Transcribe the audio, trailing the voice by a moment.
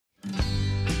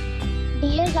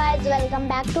Dear guys, welcome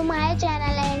back to my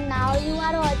channel and now you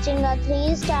are watching a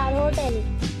 3-star hotel.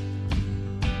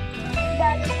 The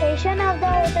location of the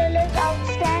hotel is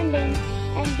outstanding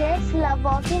and guests love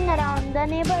walking around the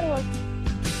neighborhood.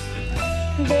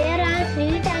 There are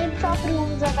 3 types of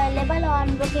rooms available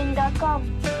on booking.com.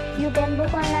 You can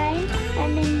book online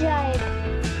and enjoy it.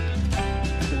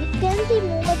 You can see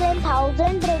more than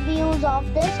 1000 reviews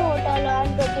of this hotel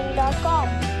on booking.com.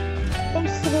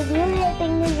 Its review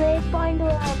rating is 8.1,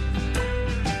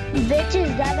 which is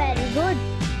very good.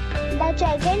 The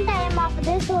check-in time of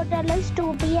this hotel is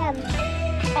 2 p.m.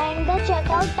 and the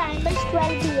check-out time is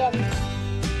 12 p.m.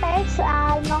 Pets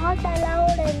are not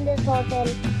allowed in this hotel.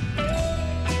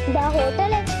 The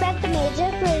hotel accepts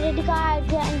major credit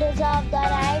cards and reserves the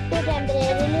right to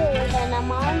temporarily hold an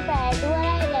amount prior to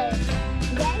arrival.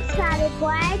 Guests are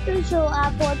required to show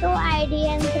a photo ID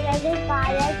and credit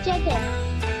card at check-in.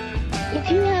 If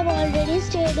you have already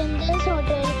stayed in this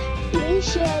hotel, please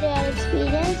share your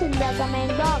experience in the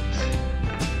comment box.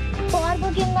 For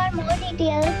booking or more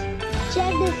details,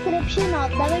 check description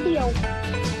of the video.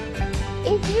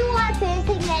 If you are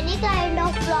facing any kind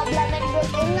of problem in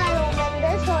booking a room in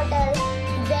this hotel,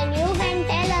 then you can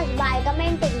tell us by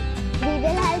commenting. We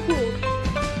will help you.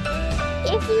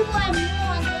 If you are new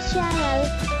on this channel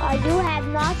or you have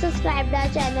not subscribed our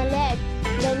channel yet,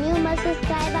 then you must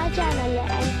subscribe our channel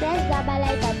and press the bell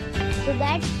icon so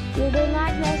that you do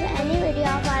not miss any video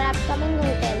of our upcoming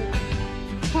hotel.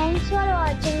 Thanks for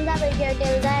watching the video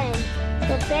till the end.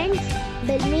 So friends,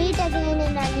 we'll meet again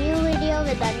in a new video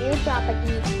with a new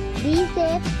property. Be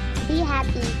safe, be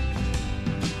happy.